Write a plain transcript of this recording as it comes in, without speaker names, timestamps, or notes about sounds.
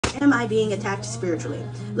Am I being attacked spiritually?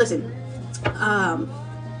 Listen, I'm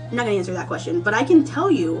not gonna answer that question, but I can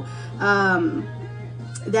tell you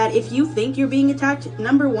that if you think you're being attacked,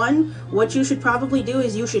 number one, what you should probably do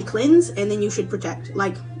is you should cleanse and then you should protect.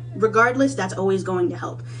 Like, regardless, that's always going to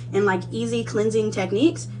help. And like easy cleansing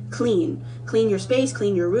techniques, clean your space,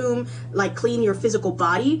 clean your room, like clean your physical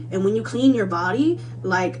body. And when you clean your body,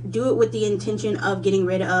 like do it with the intention of getting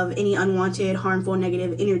rid of any unwanted, harmful,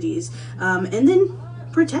 negative energies, and then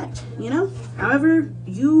protect, you know, however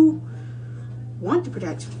you want to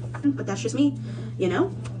protect. But that's just me, you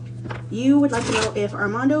know. You would like to know if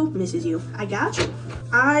Armando misses you. I got you.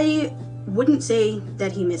 I wouldn't say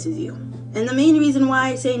that he misses you. And the main reason why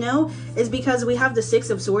I say no is because we have the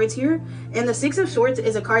Six of Swords here. And the Six of Swords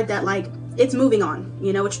is a card that, like, it's moving on.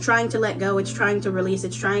 You know, it's trying to let go. It's trying to release.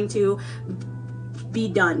 It's trying to be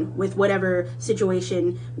done with whatever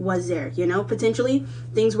situation was there, you know. Potentially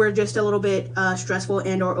things were just a little bit stressful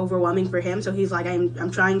and or overwhelming for him, so he's like, I'm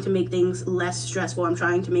trying to make things less stressful, I'm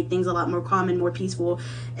trying to make things a lot more calm and more peaceful.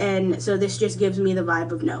 And so this just gives me the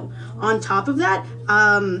vibe of no. On top of that,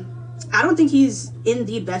 I don't think he's in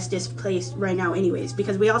the bestest place right now anyways,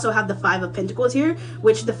 because we also have the Five of Pentacles here,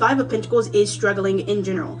 which the Five of Pentacles is struggling in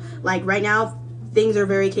general. Like right now, things are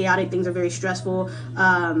very chaotic, things are very stressful.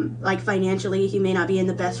 Like financially, he may not be in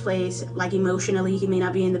the best place. Like emotionally, he may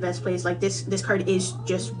not be in the best place. Like this card is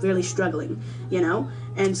just really struggling, you know?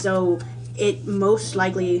 And so it most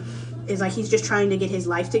likely is like he's just trying to get his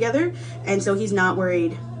life together. And so he's not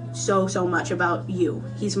worried so much about you.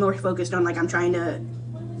 He's more focused on like, I'm trying to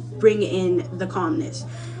bring in the calmness.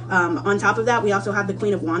 On top of that, we also have the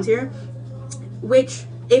Queen of Wands here, which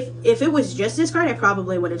if it was just this card, I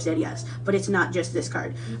probably would have said yes, but it's not just this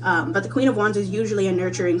card. But the Queen of Wands is usually a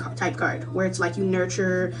nurturing type card, where it's like you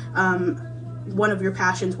nurture one of your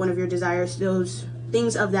passions, one of your desires, those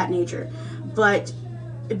things of that nature. But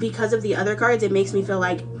because of the other cards, it makes me feel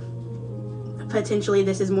like potentially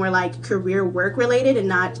this is more like career work related and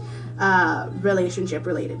not relationship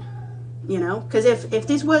related. You know, because if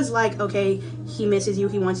this was like, okay, he misses you,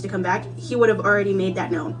 he wants to come back, he would have already made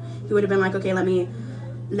that known. He would have been like, okay, let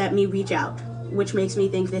me reach out, which makes me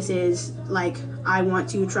think this is like, I want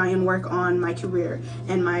to try and work on my career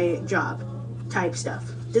and my job type stuff.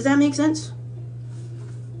 Does that make sense?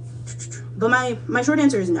 But my short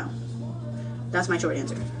answer is no. That's my short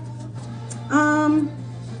answer.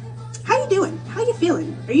 How you doing? How you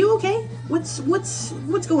feeling? Are you okay? What's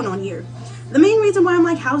going on here? The main reason why I'm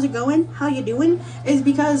like, how's it going? How you doing? Is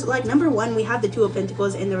because, like, number one, we have the Two of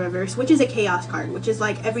Pentacles in the reverse, which is a chaos card, which is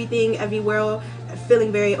like everything, everywhere,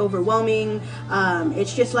 feeling very overwhelming.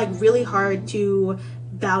 It's just like really hard to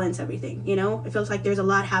balance everything, you know? It feels like there's a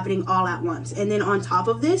lot happening all at once. And then on top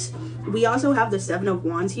of this, we also have the Seven of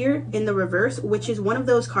Wands here in the reverse, which is one of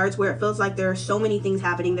those cards where it feels like there are so many things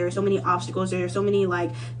happening, there are so many obstacles, there are so many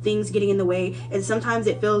like things getting in the way, and sometimes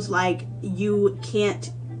it feels like you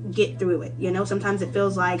can't get through it, you know? Sometimes it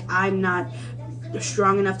feels like I'm not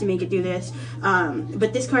strong enough to make it through this.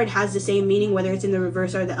 But this card has the same meaning whether it's in the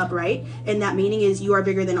reverse or the upright, and that meaning is you are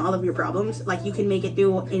bigger than all of your problems. Like, you can make it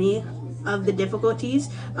through any of the difficulties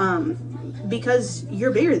because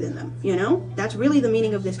you're bigger than them, you know? That's really the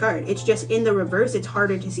meaning of this card. It's just in the reverse, it's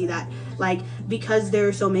harder to see that. Like, because there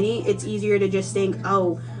are so many, it's easier to just think,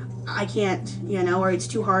 oh, I can't, you know, or it's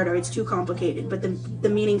too hard, or it's too complicated. But the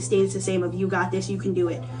meaning stays the same of you got this, you can do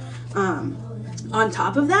it. On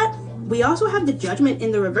top of that, we also have the Judgment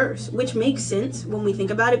in the reverse, which makes sense when we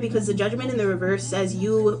think about it, because the Judgment in the reverse says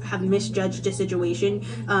you have misjudged a situation,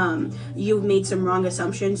 you've made some wrong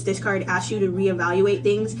assumptions. This card asks you to reevaluate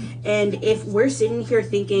things. And if we're sitting here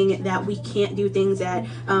thinking that we can't do things, that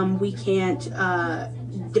we can't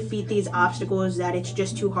defeat these obstacles, that it's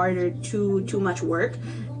just too hard or too much work,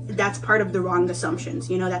 that's part of the wrong assumptions,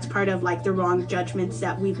 you know? That's part of like the wrong judgments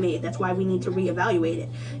that we've made. That's why we need to reevaluate it,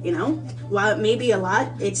 you know? While it may be a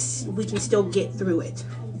lot, we can still get through it.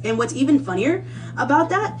 And what's even funnier about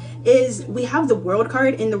that is we have the World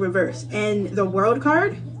card in the reverse, and the World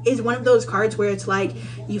card is one of those cards where it's like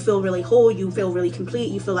you feel really whole, you feel really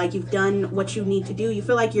complete, you feel like you've done what you need to do, you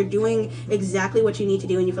feel like you're doing exactly what you need to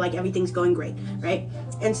do, and you feel like everything's going great, right?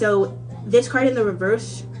 And so this card in the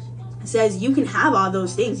reverse says you can have all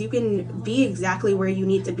those things, you can be exactly where you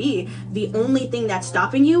need to be. The only thing that's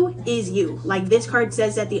stopping you is you. Like, this card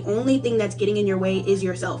says that the only thing that's getting in your way is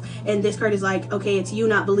yourself. And this card is like, okay, it's you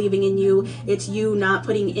not believing in you, it's you not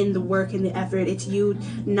putting in the work and the effort, it's you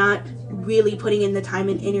not really putting in the time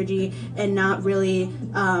and energy, and not really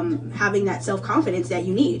having that self-confidence that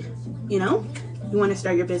you need, you know? You want to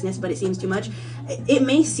start your business, but it seems too much. It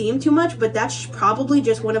may seem too much, but that's probably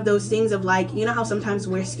just one of those things of like, you know how sometimes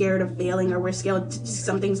we're scared of failing, or we're scared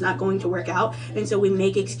something's not going to work out, and so we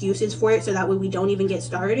make excuses for it so that way we don't even get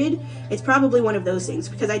started. It's probably one of those things,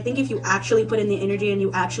 because I think if you actually put in the energy and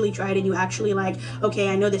you actually tried and you actually like, okay,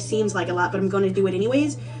 I know this seems like a lot, but I'm going to do it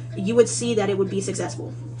anyways, you would see that it would be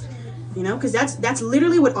successful. You know, because that's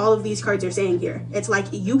literally what all of these cards are saying here. It's like,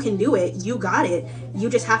 you can do it, you got it, you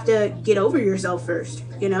just have to get over yourself first,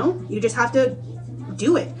 you know? You just have to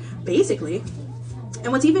do it, basically.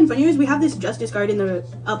 And what's even funnier is we have this Justice card in the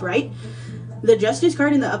upright. The Justice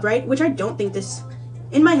card in the upright, which I don't think this,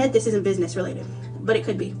 in my head, this isn't business related, but it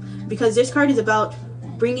could be. Because this card is about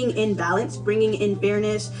bringing in balance, bringing in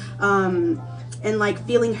fairness, and like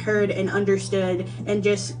feeling heard and understood, and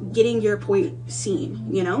just getting your point seen,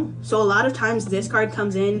 you know? So a lot of times this card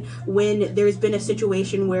comes in when there's been a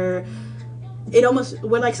situation where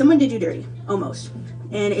where like someone did you dirty, almost.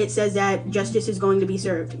 And it says that justice is going to be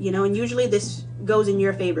served, you know? And usually this goes in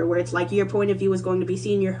your favor, where it's like your point of view is going to be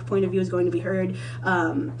seen, your point of view is going to be heard,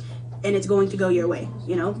 and it's going to go your way,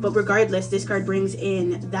 you know? But regardless, this card brings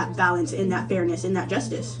in that balance, in that fairness, in that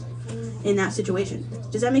justice, in that situation.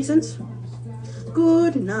 Does that make sense?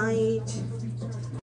 Good night.